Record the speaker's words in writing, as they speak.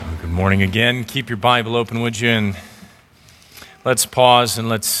Morning again. Keep your Bible open, would you? And let's pause and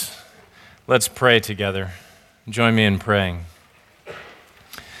let's pray together. Join me in praying.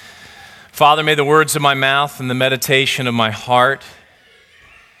 Father, may the words of my mouth and the meditation of my heart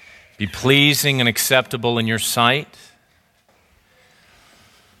be pleasing and acceptable in your sight.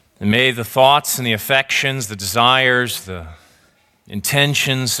 And may the thoughts and the affections, the desires, the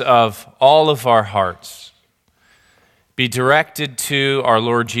intentions of all of our hearts be directed to our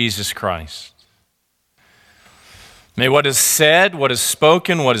Lord Jesus Christ. May what is said, what is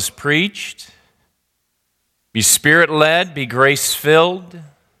spoken, what is preached be Spirit-led, be grace-filled,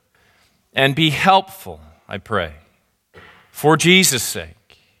 and be helpful, I pray, for Jesus'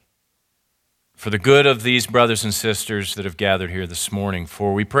 sake, for the good of these brothers and sisters that have gathered here this morning.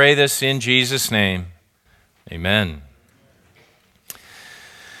 For we pray this in Jesus' name. Amen.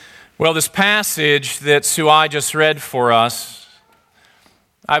 Well, this passage that Suai just read for us,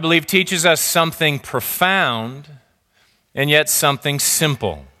 I believe teaches us something profound and yet something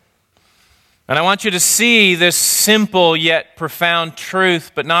simple. And I want you to see this simple yet profound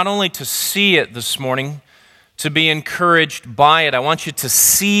truth, but not only to see it this morning, to be encouraged by it. I want you to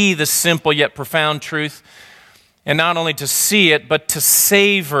see the simple yet profound truth, and not only to see it, but to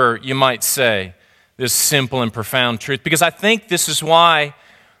savor, you might say, this simple and profound truth. Because I think this is why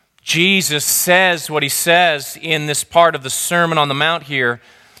Jesus says what he says in this part of the Sermon on the Mount here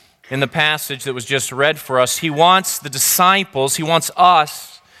in the passage that was just read for us. He wants the disciples, he wants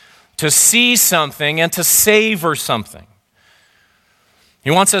us to see something and to savor something. He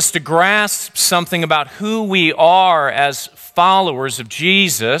wants us to grasp something about who we are as followers of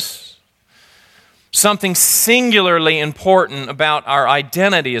Jesus, something singularly important about our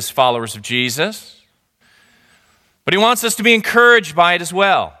identity as followers of Jesus. But he wants us to be encouraged by it as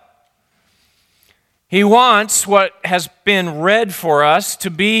well. He wants what has been read for us to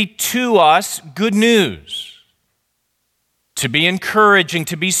be to us good news, to be encouraging,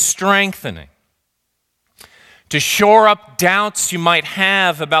 to be strengthening, to shore up doubts you might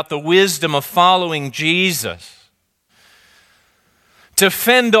have about the wisdom of following Jesus, to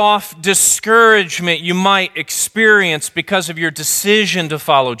fend off discouragement you might experience because of your decision to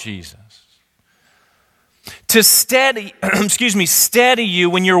follow Jesus. To steady you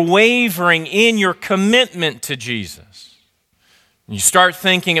when you're wavering in your commitment to Jesus. You start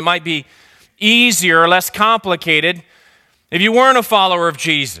thinking it might be easier or less complicated if you weren't a follower of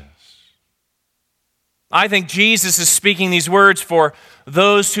Jesus. I think Jesus is speaking these words for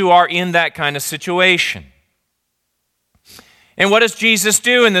those who are in that kind of situation. And what does Jesus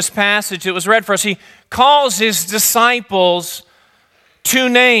do in this passage that was read for us? He calls his disciples two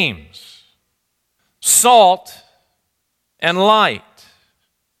names: salt and light.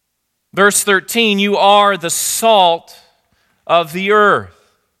 Verse 13, you are the salt of the earth.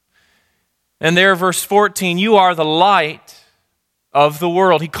 And there, verse 14, you are the light of the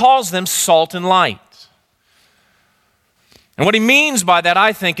world. He calls them salt and light. And what he means by that,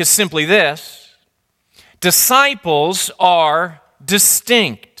 I think, is simply this: disciples are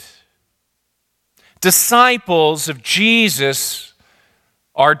distinct. Disciples of Jesus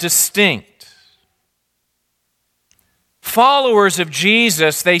are distinct. Followers of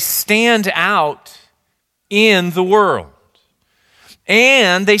Jesus, they stand out in the world.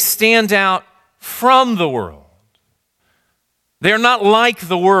 And they stand out from the world. They're not like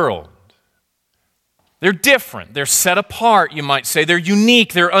the world. They're different. They're set apart, you might say. They're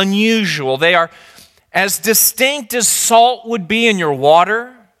unique. They're unusual. They are as distinct as salt would be in your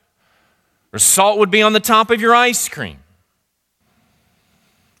water, or salt would be on the top of your ice cream.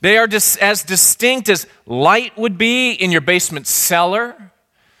 They are as distinct as light would be in your basement cellar,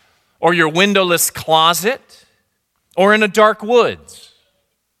 or your windowless closet, or in a dark woods.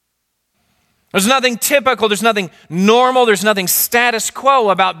 There's nothing typical, there's nothing normal, there's nothing status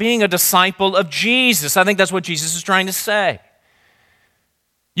quo about being a disciple of Jesus. I think that's what Jesus is trying to say.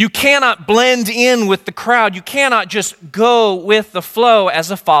 You cannot blend in with the crowd. You cannot just go with the flow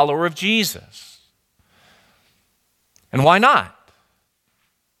as a follower of Jesus. And why not?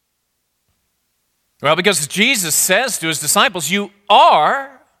 Well, because Jesus says to his disciples, you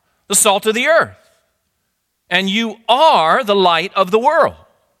are the salt of the earth, and you are the light of the world.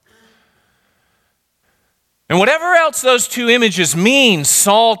 And whatever else those two images mean,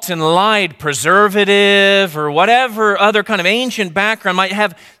 salt and light, preservative, or whatever other kind of ancient background might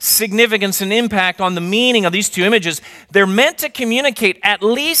have significance and impact on the meaning of these two images, they're meant to communicate at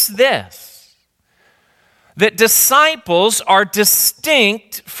least this: that disciples are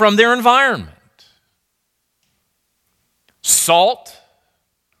distinct from their environment. Salt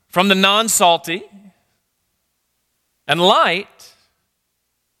from the non-salty, and light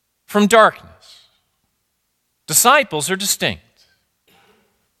from darkness. Disciples are distinct.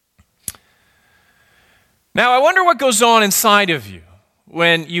 Now, I wonder what goes on inside of you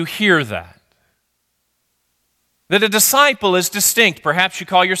when you hear that. That a disciple is distinct. Perhaps you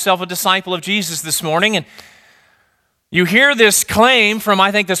call yourself a disciple of Jesus this morning, and you hear this claim from,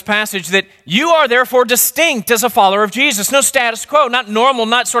 I think, this passage that you are therefore distinct as a follower of Jesus. No status quo, not normal,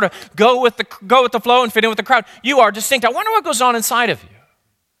 not sort of go with the flow and fit in with the crowd. You are distinct. I wonder what goes on inside of you.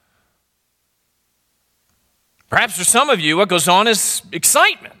 Perhaps for some of you, what goes on is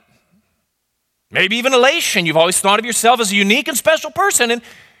excitement. Maybe even elation. You've always thought of yourself as a unique and special person, and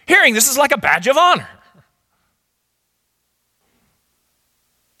hearing this is like a badge of honor.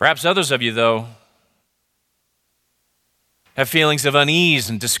 Perhaps others of you, though, have feelings of unease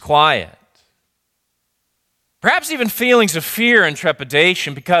and disquiet. Perhaps even feelings of fear and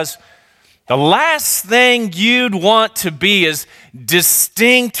trepidation, because the last thing you'd want to be is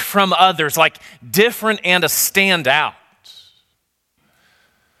distinct from others, like different and a standout.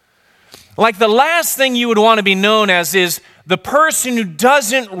 Like the last thing you would want to be known as is the person who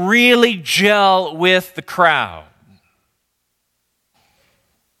doesn't really gel with the crowd.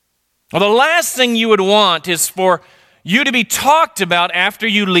 Well, the last thing you would want is for you to be talked about after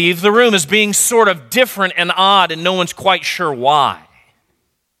you leave the room as being sort of different and odd and no one's quite sure why.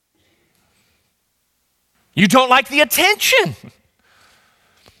 You don't like the attention.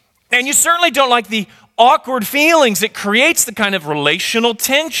 And you certainly don't like the awkward feelings. It creates the kind of relational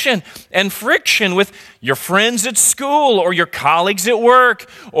tension and friction with your friends at school or your colleagues at work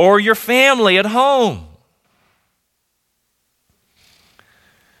or your family at home.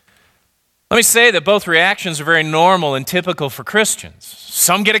 Let me say that both reactions are very normal and typical for Christians.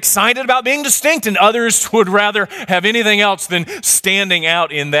 Some get excited about being distinct, and others would rather have anything else than standing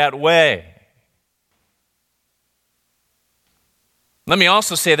out in that way. Let me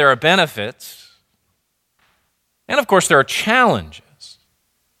also say there are benefits, and of course there are challenges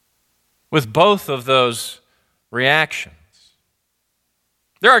with both of those reactions.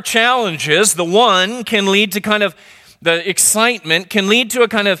 There are challenges. The one can lead to the excitement can lead to a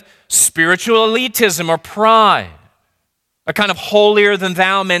kind of spiritual elitism or pride, a kind of holier than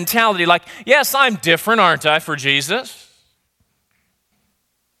thou mentality, like, yes, I'm different, aren't I, for Jesus?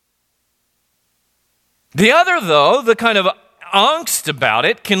 The other, though, the kind of angst about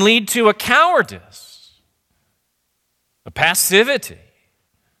it can lead to a cowardice, a passivity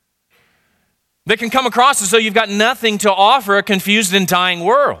that can come across as though you've got nothing to offer a confused and dying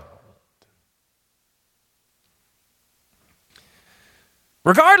world.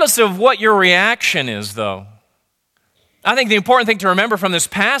 Regardless of what your reaction is, though, I think the important thing to remember from this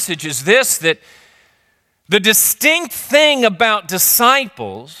passage is this, that the distinct thing about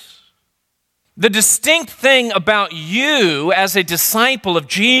disciples, the distinct thing about you as a disciple of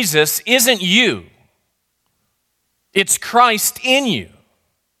Jesus isn't you. It's Christ in you.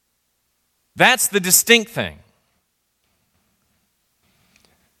 That's the distinct thing.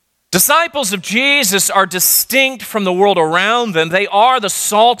 Disciples of Jesus are distinct from the world around them. They are the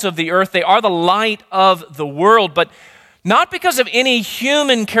salt of the earth. They are the light of the world, but not because of any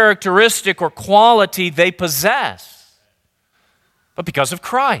human characteristic or quality they possess, but because of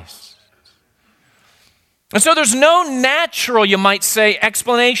Christ. And so there's no natural, you might say,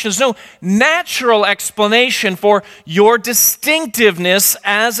 explanation. There's no natural explanation for your distinctiveness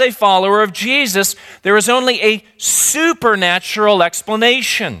as a follower of Jesus. There is only a supernatural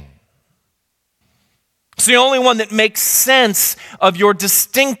explanation. It's the only one that makes sense of your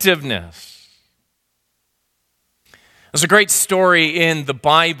distinctiveness. There's a great story in the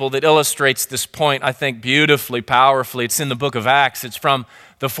Bible that illustrates this point, I think, beautifully, powerfully. It's in the book of Acts. It's from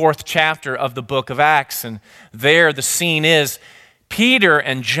the 4th chapter of the book of Acts. And there the scene is Peter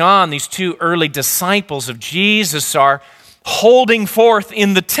and John, these two early disciples of Jesus, are holding forth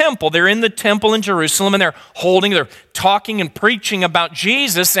in the temple. They're in the temple in Jerusalem, and they're talking and preaching about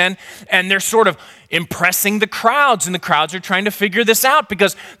Jesus, and they're sort of impressing the crowds, and the crowds are trying to figure this out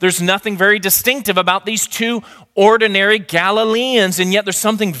because there's nothing very distinctive about these two ordinary Galileans, and yet there's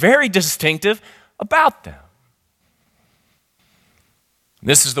something very distinctive about them.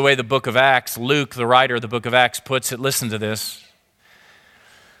 This is the way the book of Acts, Luke, the writer of the book of Acts, puts it. Listen to this.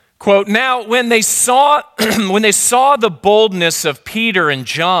 Quote, "Now when they saw the boldness of Peter and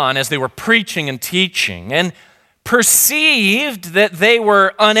John as they were preaching and teaching, and perceived that they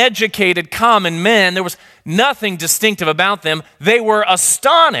were uneducated common men, there was nothing distinctive about them, they were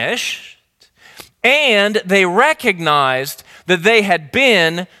astonished, and they recognized that they had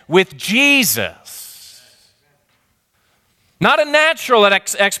been with Jesus." Not a natural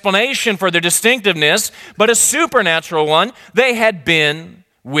explanation for their distinctiveness, but a supernatural one. They had been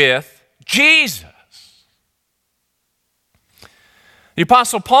with Jesus. The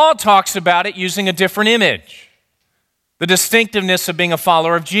Apostle Paul talks about it using a different image. The distinctiveness of being a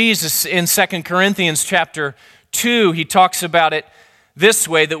follower of Jesus. In 2 Corinthians chapter 2, he talks about it this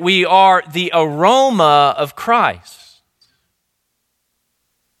way, that we are the aroma of Christ.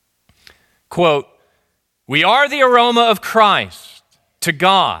 Quote, "We are the aroma of Christ to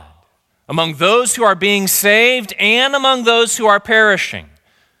God among those who are being saved and among those who are perishing.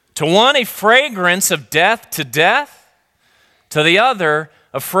 To one, a fragrance of death to death, to the other,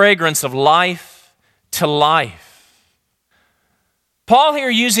 a fragrance of life to life." Paul here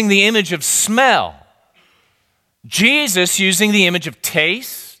using the image of smell. Jesus using the image of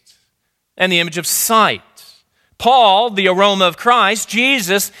taste and the image of sight. Paul, the aroma of Christ.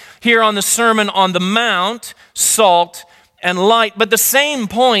 Jesus, here on the Sermon on the Mount, salt and light. But the same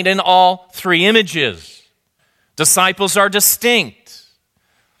point in all three images. Disciples are distinct.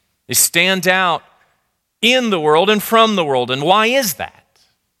 They stand out in the world and from the world. And why is that?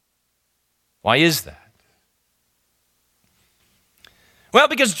 Why is that? Well,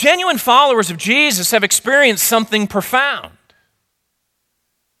 because genuine followers of Jesus have experienced something profound.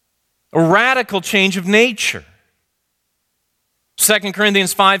 A radical change of nature. 2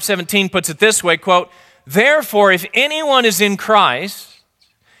 Corinthians 5:17 puts it this way, quote, "Therefore, if anyone is in Christ,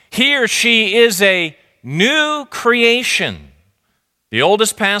 he or she is a new creation. The old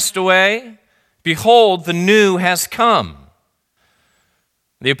has passed away. Behold, the new has come."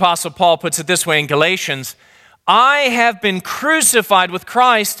 The Apostle Paul puts it this way in Galatians, "I have been crucified with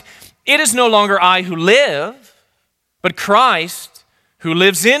Christ. It is no longer I who live, but Christ who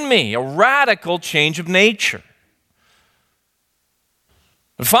lives in me." A radical change of nature.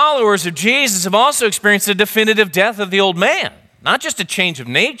 The followers of Jesus have also experienced a definitive death of the old man, not just a change of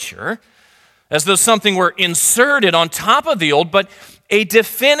nature, as though something were inserted on top of the old, but a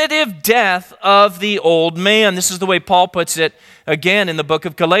definitive death of the old man. This is the way Paul puts it again in the book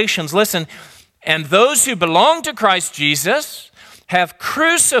of Galatians. Listen, "And those who belong to Christ Jesus have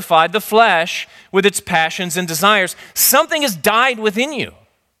crucified the flesh with its passions and desires." Something has died within you.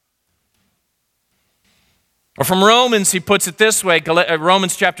 Or from Romans, he puts it this way,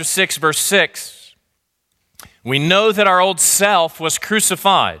 Romans chapter 6, verse 6. "We know that our old self was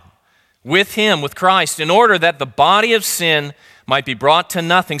crucified with him, with Christ, in order that the body of sin might be brought to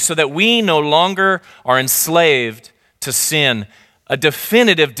nothing, so that we no longer are enslaved to sin." A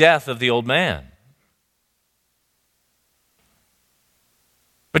definitive death of the old man.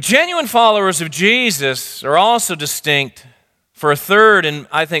 But genuine followers of Jesus are also distinct for a third and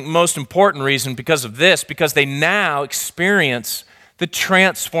I think most important reason because of this, because they now experience the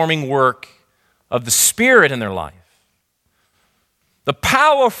transforming work of the Spirit in their life. The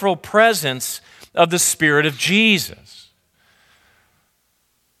powerful presence of the Spirit of Jesus.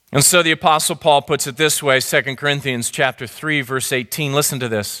 And so the Apostle Paul puts it this way, 2 Corinthians chapter 3, verse 18. Listen to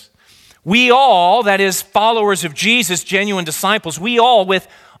this. "We all," that is, followers of Jesus, genuine disciples, "we all with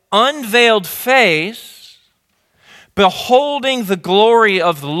unveiled face, beholding the glory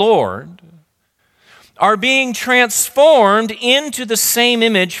of the Lord, are being transformed into the same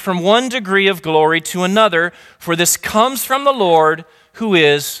image from one degree of glory to another, for this comes from the Lord who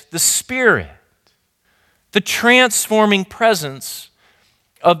is the Spirit." The transforming presence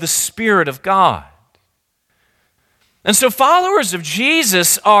of the Spirit of God. And so followers of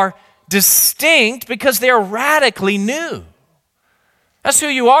Jesus are distinct because they are radically new. That's who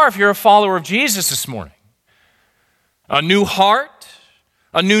you are if you're a follower of Jesus this morning. A new heart,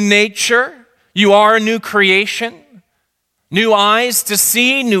 a new nature. You are a new creation. New eyes to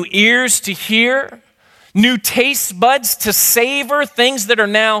see, new ears to hear, new taste buds to savor things that are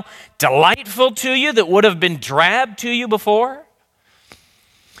now delightful to you that would have been drab to you before.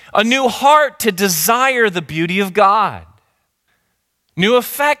 A new heart to desire the beauty of God. New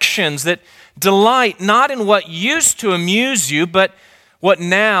affections that delight not in what used to amuse you, but what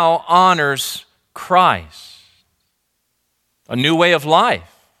now honors Christ. A new way of life.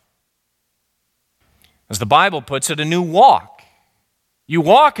 As the Bible puts it, a new walk. You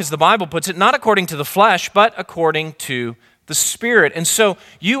walk, as the Bible puts it, not according to the flesh, but according to the Spirit. And so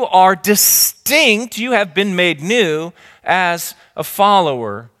you are distinct. You have been made new as a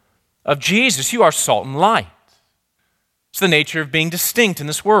follower of Jesus. You are salt and light. It's the nature of being distinct in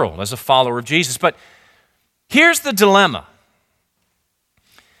this world as a follower of Jesus. But here's the dilemma.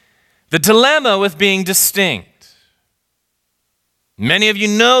 The dilemma with being distinct. Many of you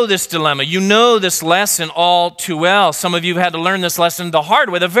know this dilemma. You know this lesson all too well. Some of you have had to learn this lesson the hard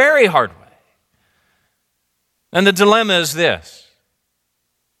way, the very hard way. And the dilemma is this.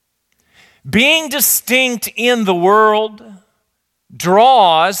 Being distinct in the world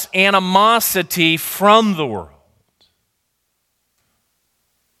draws animosity from the world.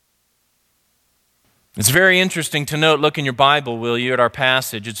 It's very interesting to note, look in your Bible, will you, at our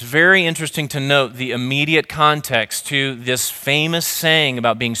passage. It's very interesting to note the immediate context to this famous saying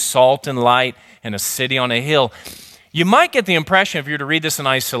about being salt and light and a city on a hill. You might get the impression, if you were to read this in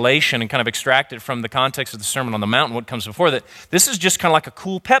isolation and kind of extract it from the context of the Sermon on the Mount and what comes before, that this is just kind of like a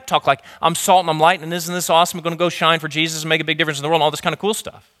cool pep talk, like, I'm salt and I'm light, and isn't this awesome? I'm going to go shine for Jesus and make a big difference in the world, and all this kind of cool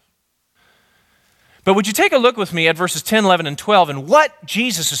stuff. But would you take a look with me at verses 10, 11, and 12 and what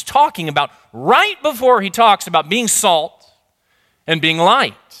Jesus is talking about right before he talks about being salt and being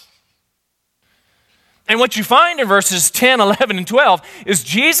light? And what you find in verses 10, 11, and 12 is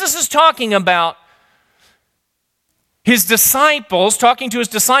Jesus is talking about his disciples, talking to his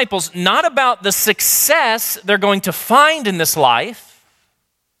disciples, not about the success they're going to find in this life,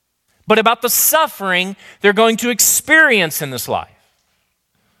 but about the suffering they're going to experience in this life.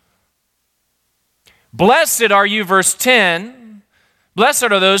 Blessed are you, verse 10, blessed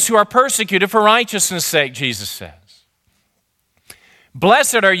are those who are persecuted for righteousness' sake, Jesus says.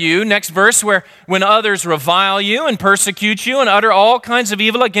 Blessed are you, next verse, where when others revile you and persecute you and utter all kinds of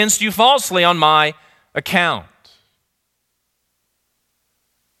evil against you falsely on my account.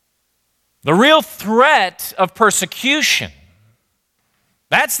 The real threat of persecution,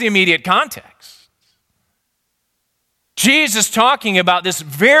 that's the immediate context. Jesus talking about this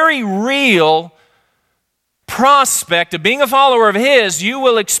very real prospect of being a follower of his. You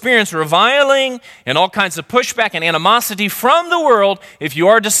will experience reviling and all kinds of pushback and animosity from the world if you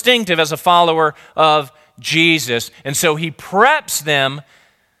are distinctive as a follower of Jesus. And so he preps them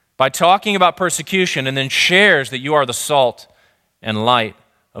by talking about persecution and then shares that you are the salt and light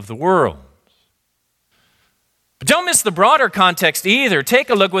of the world. But don't miss the broader context either. Take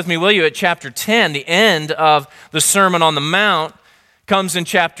a look with me, will you, at chapter 10. The end of the Sermon on the Mount comes in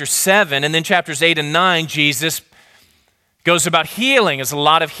chapter 7, and then chapters 8 and 9, Jesus goes about healing. There's a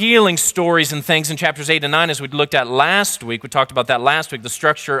lot of healing stories and things in chapters 8 and 9 as we looked at last week. We talked about that last week, the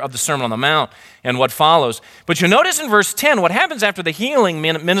structure of the Sermon on the Mount and what follows. But you notice in verse 10, what happens after the healing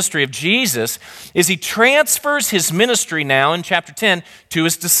ministry of Jesus is he transfers his ministry now in chapter 10 to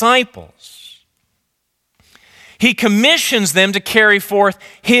his disciples. He commissions them to carry forth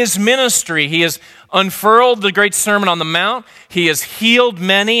his ministry. He has unfurled the great Sermon on the Mount. He has healed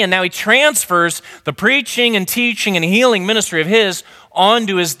many, and now he transfers the preaching and teaching and healing ministry of his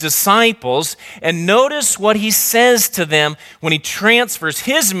onto his disciples. And notice what he says to them when he transfers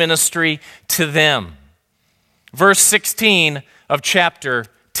his ministry to them. Verse 16 of chapter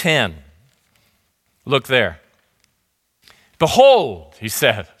 10. Look there. Behold, he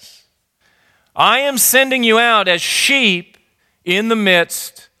says, I am sending you out as sheep in the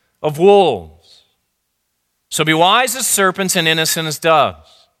midst of wolves. So be wise as serpents and innocent as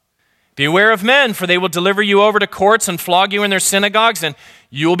doves. Beware of men, for they will deliver you over to courts and flog you in their synagogues, and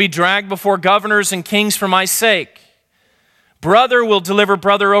you will be dragged before governors and kings for my sake. Brother will deliver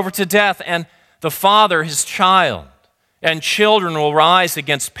brother over to death, and the father his child. And children will rise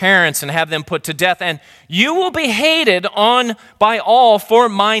against parents and have them put to death, and you will be hated on by all for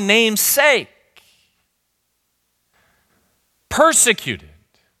my name's sake. Persecuted,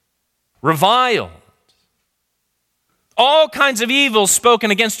 reviled, all kinds of evils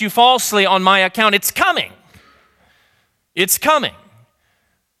spoken against you falsely on my account. It's coming. It's coming.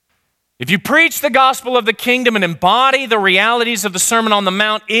 If you preach the gospel of the kingdom and embody the realities of the Sermon on the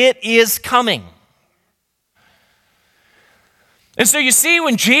Mount, it is coming. And so you see,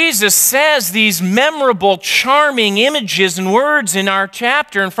 when Jesus says these memorable, charming images and words in our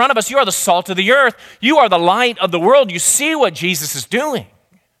chapter in front of us, you are the salt of the earth, you are the light of the world, you see what Jesus is doing.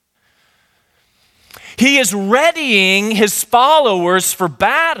 He is readying his followers for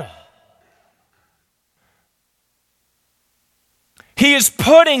battle. He is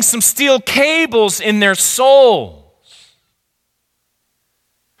putting some steel cables in their souls.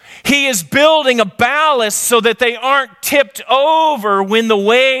 He is building a ballast so that they aren't tipped over when the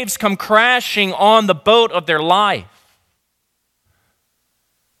waves come crashing on the boat of their life.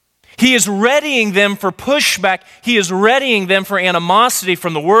 He is readying them for pushback. He is readying them for animosity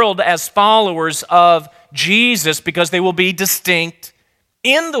from the world as followers of Jesus, because they will be distinct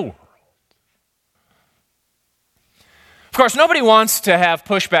in the world. Of course, nobody wants to have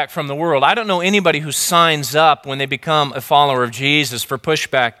pushback from the world. I don't know anybody who signs up when they become a follower of Jesus for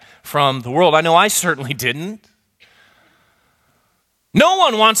pushback from the world. I know I certainly didn't. No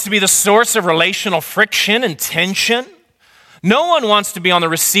one wants to be the source of relational friction and tension. No one wants to be on the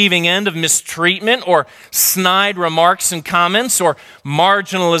receiving end of mistreatment or snide remarks and comments or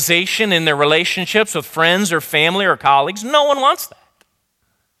marginalization in their relationships with friends or family or colleagues. No one wants that.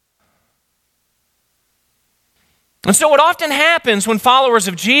 And so what often happens when followers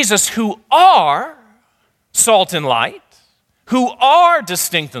of Jesus who are salt and light, who are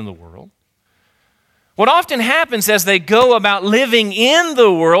distinct in the world, what often happens as they go about living in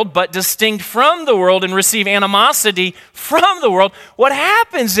the world but distinct from the world and receive animosity from the world, what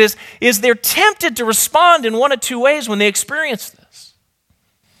happens is they're tempted to respond in one of two ways when they experience this.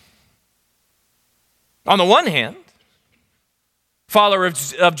 On the one hand,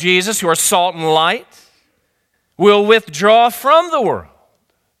 followers of Jesus who are salt and light will withdraw from the world.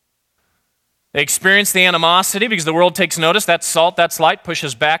 They experience the animosity because the world takes notice. That's salt, that's light,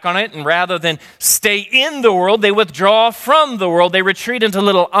 pushes back on it. And rather than stay in the world, they withdraw from the world. They retreat into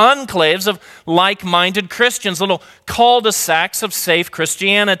little enclaves of like-minded Christians, little cul-de-sacs of safe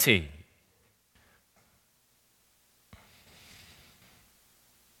Christianity.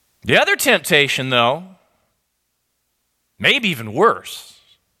 The other temptation, though, maybe even worse,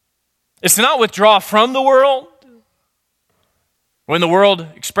 is to not withdraw from the world when the world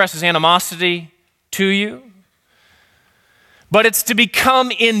expresses animosity to you, but it's to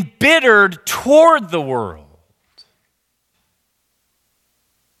become embittered toward the world.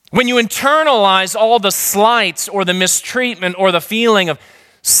 When you internalize all the slights or the mistreatment or the feeling of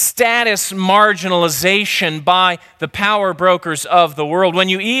status marginalization by the power brokers of the world, when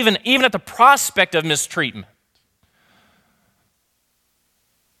you even at the prospect of mistreatment,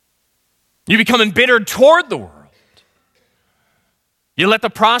 you become embittered toward the world. You let the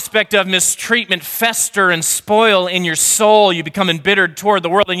prospect of mistreatment fester and spoil in your soul. You become embittered toward the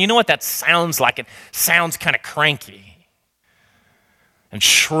world. And you know what that sounds like? It sounds kind of cranky and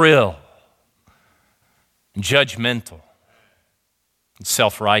shrill and judgmental and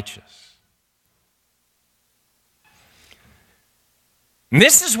self-righteous. And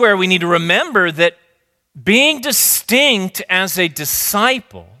this is where we need to remember that being distinct as a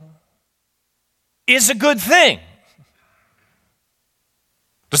disciple is a good thing.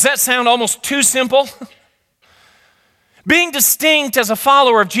 Does that sound almost too simple? Being distinct as a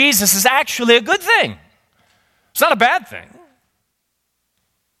follower of Jesus is actually a good thing. It's not a bad thing.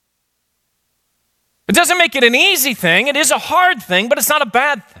 It doesn't make it an easy thing. It is a hard thing, but it's not a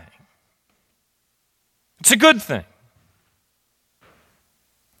bad thing. It's a good thing.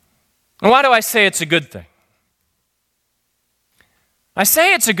 And why do I say it's a good thing? I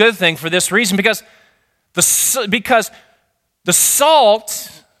say it's a good thing for this reason, because the salt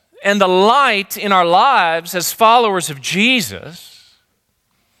and the light in our lives as followers of Jesus,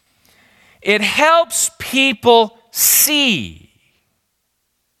 it helps people see.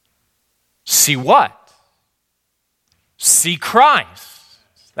 See what? See Christ.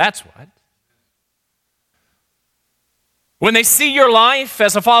 That's what. When they see your life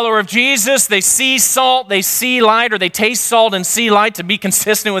as a follower of Jesus, they see salt, they see light, or they taste salt and see light to be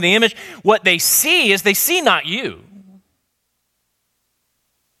consistent with the image. What they see is they see not you.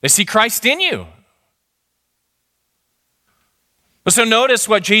 They see Christ in you. So notice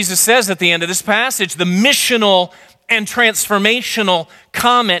what Jesus says at the end of this passage, the missional and transformational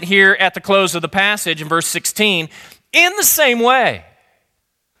comment here at the close of the passage in verse 16. In the same way,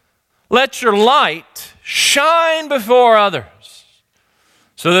 let your light shine before others,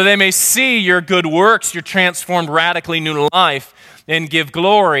 so that they may see your good works, your transformed, radically new life, and give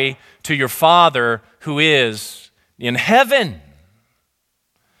glory to your Father who is in heaven.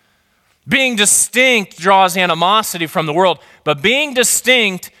 Being distinct draws animosity from the world, but being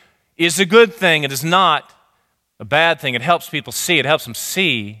distinct is a good thing. It is not a bad thing. It helps people see. It helps them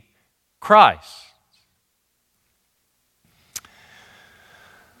see Christ.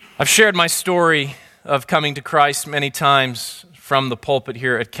 I've shared my story of coming to Christ many times from the pulpit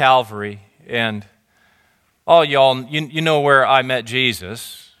here at Calvary, and all y'all, you know where I met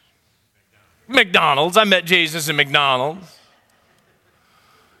Jesus. McDonald's. I met Jesus in McDonald's.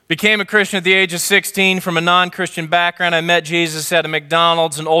 Became a Christian at the age of 16 from a non-Christian background. I met Jesus at a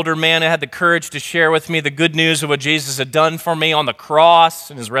McDonald's, an older man who had the courage to share with me the good news of what Jesus had done for me on the cross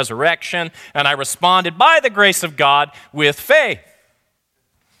and his resurrection, and I responded by the grace of God with faith.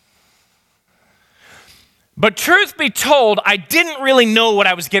 But truth be told, I didn't really know what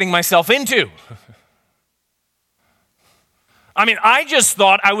I was getting myself into. I just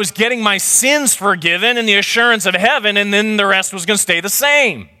thought I was getting my sins forgiven and the assurance of heaven, and then the rest was going to stay the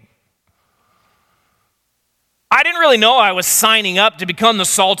same. I didn't really know I was signing up to become the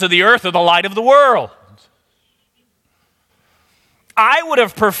salt of the earth or the light of the world. I would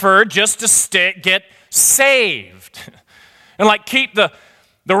have preferred just to get saved and keep the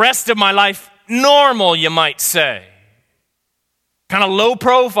rest of my life normal, you might say. kind of low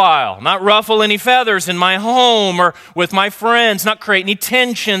profile, not ruffle any feathers in my home or with my friends, not create any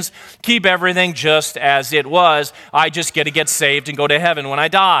tensions, keep everything just as it was. I just get to get saved and go to heaven when I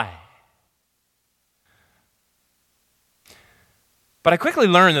die. But I quickly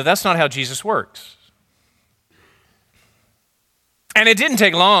learned that that's not how Jesus works. And it didn't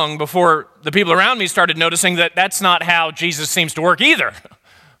take long before the people around me started noticing that that's not how Jesus seems to work either.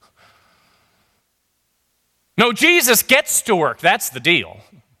 No, Jesus gets to work. That's the deal.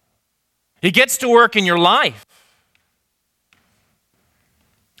 He gets to work in your life,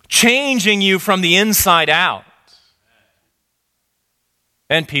 changing you from the inside out.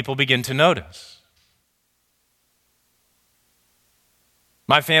 And people begin to notice.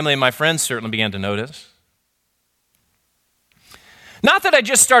 My family and my friends certainly began to notice. Not that I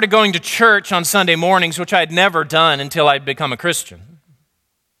just started going to church on Sunday mornings, which I had never done until I'd become a Christian.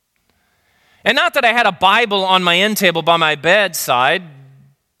 And not that I had a Bible on my end table by my bedside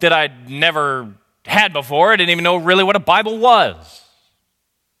that I'd never had before. I didn't even know really what a Bible was.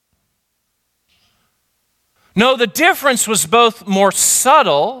 No, the difference was both more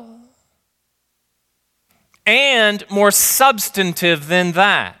subtle and more substantive than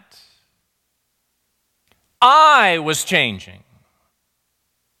that. I was changing.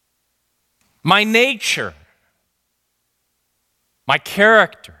 My nature, my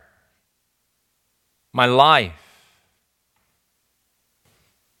character, my life.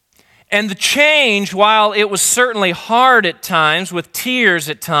 And the change, while it was certainly hard at times, with tears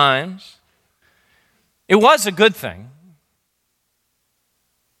at times, it was a good thing.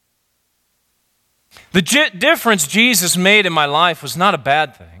 The difference Jesus made in my life was not a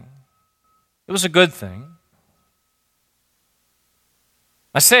bad thing. It was a good thing.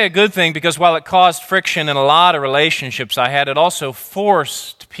 I say a good thing because while it caused friction in a lot of relationships I had, it also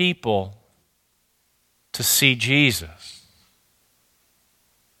forced people to see Jesus.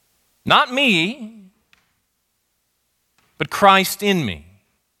 Not me, but Christ in me.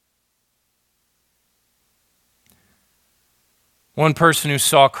 One person who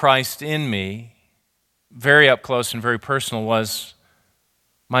saw Christ in me, very up close and very personal, was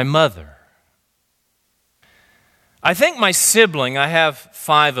my mother. I think my sibling, I have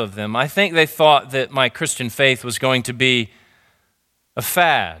 5 of them, I think they thought that my Christian faith was going to be a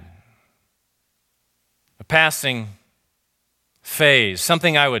fad, a passing phase,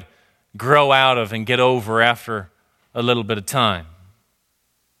 something I would grow out of and get over after a little bit of time.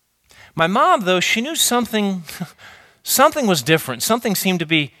 My mom, though, she knew something was different. Something seemed to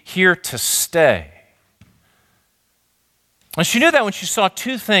be here to stay. And she knew that when she saw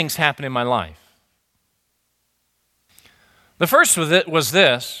 2 things happen in my life. The first was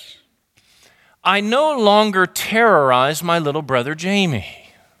this: I no longer terrorized my little brother Jamie.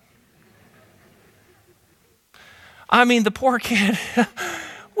 I mean, the poor kid.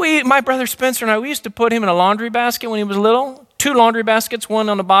 My brother Spencer and I, we used to put him in a laundry basket when he was little. 2 laundry baskets, one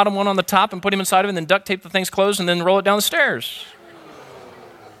on the bottom, one on the top, and put him inside of it, and then duct tape the things closed, and then roll it down the stairs.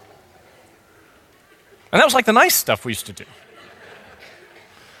 And that was like the nice stuff we used to do.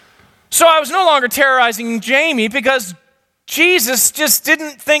 So I was no longer terrorizing Jamie because Jesus just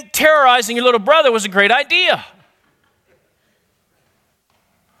didn't think terrorizing your little brother was a great idea.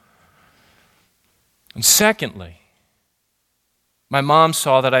 And secondly, my mom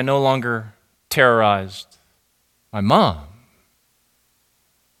saw that I no longer terrorized my mom.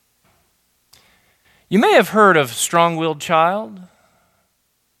 You may have heard of strong-willed child.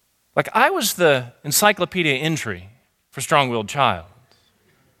 Like, I was the encyclopedia entry for strong-willed child.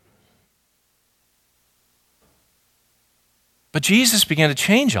 But Jesus began to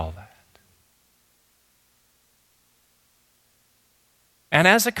change all that. And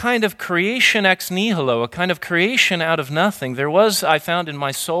as a kind of creation ex nihilo, a kind of creation out of nothing, there was, I found in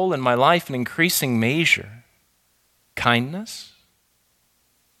my soul and my life, an increasing measure. Kindness,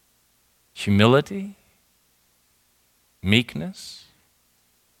 humility, meekness,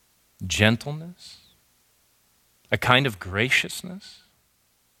 gentleness, a kind of graciousness,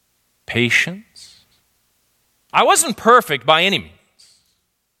 patience. I wasn't perfect by any means,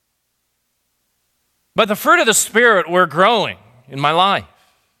 but the fruit of the Spirit were growing in my life.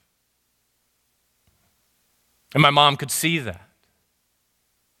 And my mom could see that.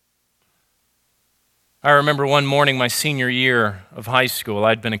 I remember one morning, my senior year of high school.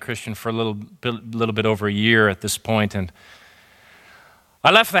 I'd been a Christian for a little bit over a year at this point, and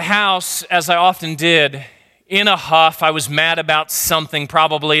I left the house, as I often did, in a huff. I was mad about something,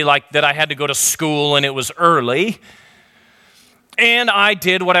 probably like that I had to go to school and it was early. And I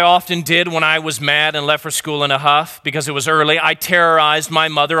did what I often did when I was mad and left for school in a huff because it was early. I terrorized my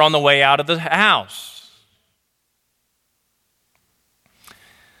mother on the way out of the house.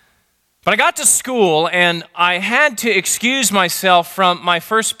 But I got to school and I had to excuse myself from my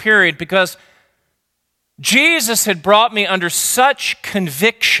first period because Jesus had brought me under such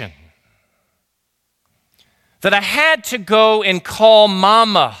conviction that I had to go and call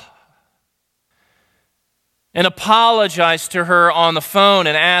Mama and apologize to her on the phone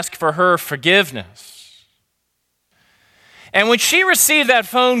and ask for her forgiveness. And when she received that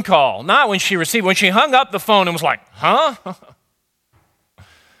phone call, when she hung up the phone and was like, huh?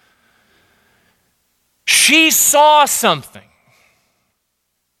 She saw something.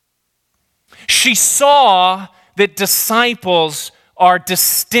 She saw that disciples are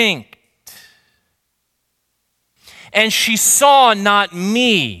distinct. And she saw not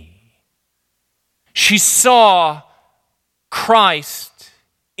me. She saw Christ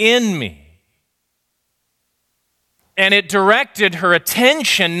in me. And it directed her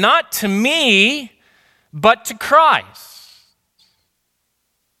attention not to me, but to Christ.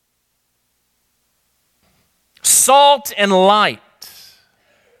 Salt and light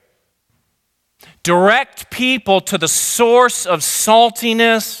direct people to the source of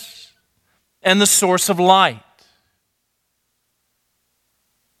saltiness and the source of light.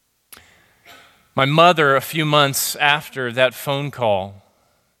 My mother, a few months after that phone call,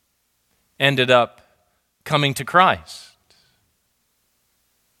 ended up coming to Christ,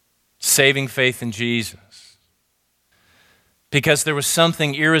 saving faith in Jesus, because there was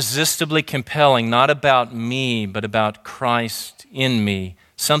something irresistibly compelling, not about me, but about Christ in me,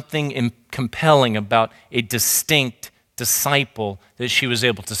 something compelling about a distinct disciple that she was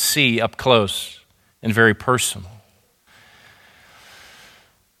able to see up close and very personal.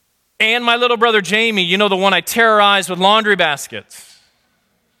 And my little brother Jamie, you know, the one I terrorized with laundry baskets.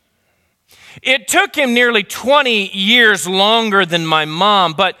 It took him nearly 20 years longer than my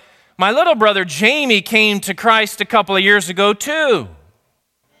mom, but my little brother Jamie came to Christ a couple of years ago too.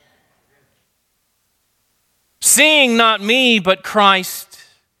 Seeing not me, but Christ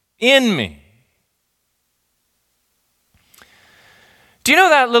in me. Do you know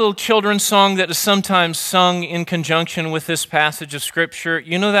that little children's song that is sometimes sung in conjunction with this passage of Scripture?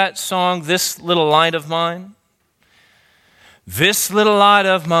 You know that song, This Little Light of Mine? This little light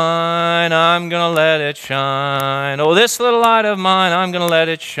of mine, I'm going to let it shine. Oh, this little light of mine, I'm going to let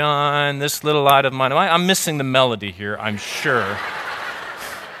it shine. This little light of mine. I'm missing the melody here, I'm sure.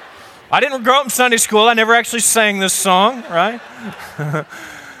 I didn't grow up in Sunday school. I never actually sang this song, right?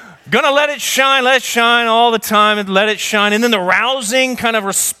 Gonna let it shine all the time, and let it shine. And then the rousing kind of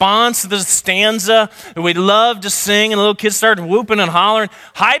response to the stanza that we love to sing, and the little kids started whooping and hollering,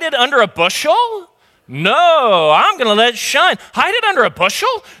 hide it under a bushel? No, I'm gonna let it shine. Hide it under a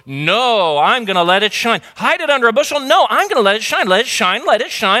bushel? No, I'm gonna let it shine. Hide it under a bushel? No, I'm gonna let it shine. Let it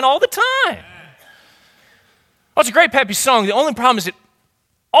shine all the time. Well, it's a great peppy song. The only problem is it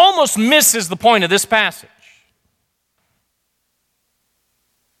almost misses the point of this passage.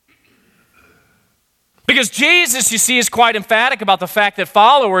 Because Jesus, you see, is quite emphatic about the fact that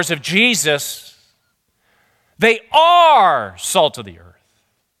followers of Jesus, they are salt of the earth.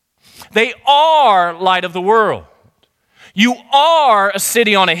 They are light of the world. You are a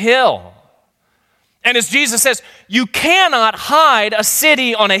city on a hill. And as Jesus says, you cannot hide a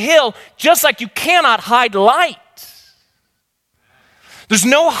city on a hill, just like you cannot hide light. There's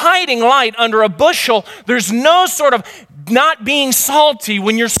no hiding light under a bushel. There's no sort of not being salty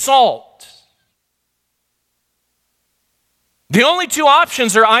when you're salt. The only two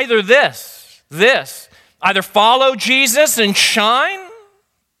options are either this. Either follow Jesus and shine,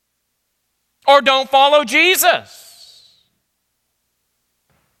 or don't follow Jesus.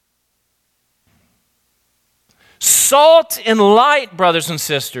 Salt and light, brothers and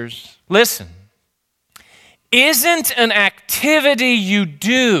sisters, listen, isn't an activity you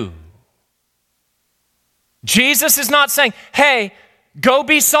do. Jesus is not saying, hey, go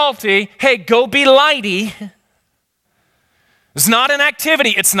be salty, hey, go be lighty. It's not an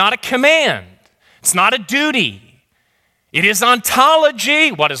activity. It's not a command. It's not a duty. It is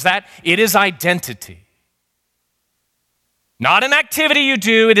ontology. What is that? It is identity. Not an activity you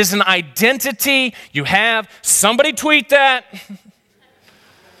do. It is an identity you have. Somebody tweet that.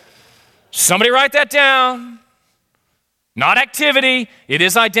 Somebody write that down. Not activity. It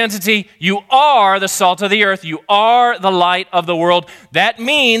is identity. You are the salt of the earth. You are the light of the world. That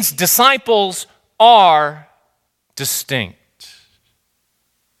means disciples are distinct.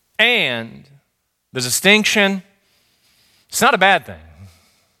 And the distinction, it's not a bad thing.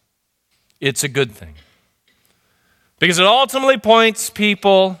 It's a good thing. Because it ultimately points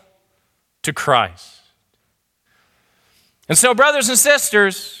people to Christ. And so, brothers and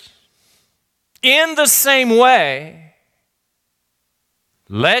sisters, in the same way,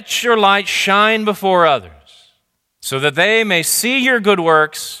 Let your light shine before others, so that they may see your good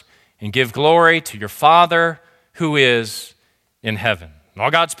works and give glory to your Father who is in heaven. And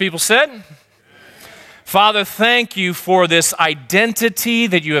all God's people said, Amen. Father, thank you for this identity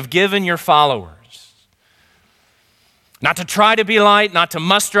that you have given your followers. Not to try to be light, not to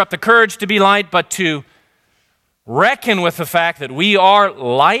muster up the courage to be light, but to reckon with the fact that we are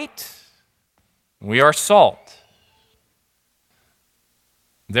light, we are salt.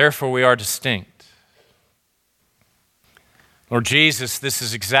 Therefore, we are distinct. Lord Jesus, this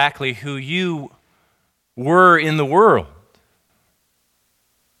is exactly who you were in the world.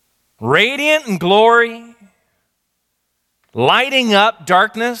 Radiant in glory, lighting up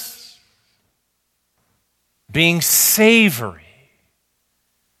darkness, being savory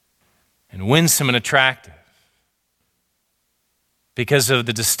and winsome and attractive because of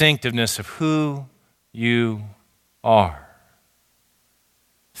the distinctiveness of who you are.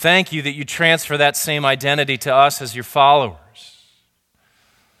 Thank you that you transfer that same identity to us as your followers.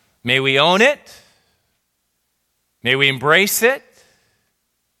 May we own it. May we embrace it.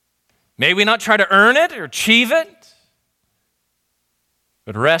 May we not try to earn it or achieve it,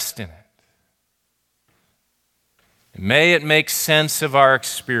 but rest in it. And may it make sense of our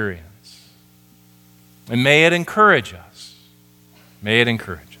experience. And may it encourage us. May it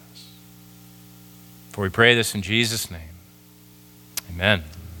encourage us. For we pray this in Jesus' name. Amen.